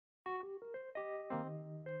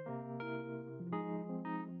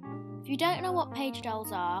you don't know what page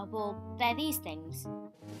dolls are, well, they're these things.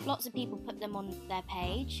 Lots of people put them on their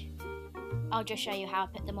page. I'll just show you how I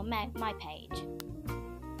put them on my page.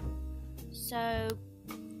 So,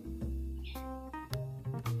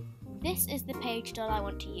 this is the page doll I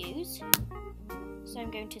want to use. So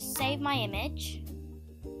I'm going to save my image.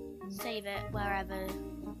 Save it wherever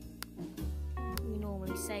you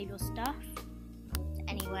normally save your stuff.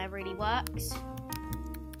 Anywhere really works.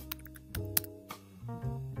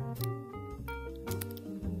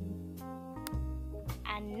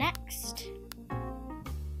 And next,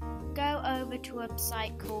 go over to a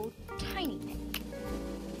site called TinyPic.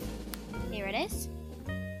 Here it is.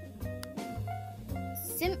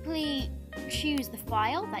 Simply choose the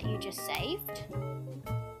file that you just saved.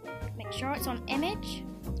 Make sure it's on image,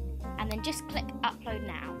 and then just click upload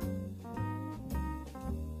now.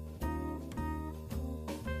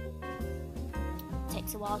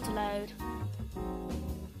 Takes a while to load.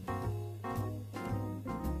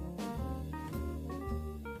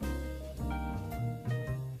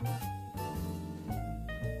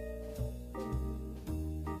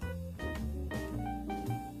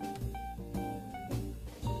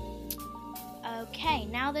 Okay,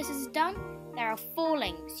 now this is done. There are 4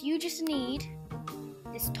 links. You just need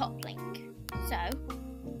this top link. So,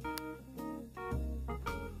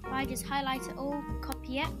 if I just highlight it all,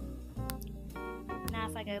 copy it. Now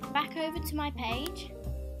if I go back over to my page,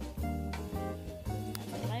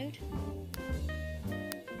 load.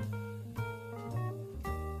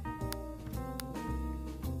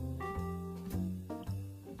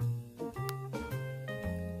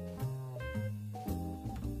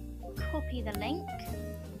 Copy the link.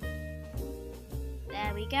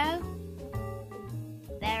 There we go.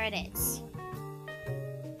 There it is.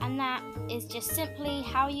 And that is just simply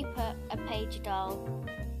how you put a page doll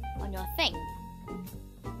on your thing.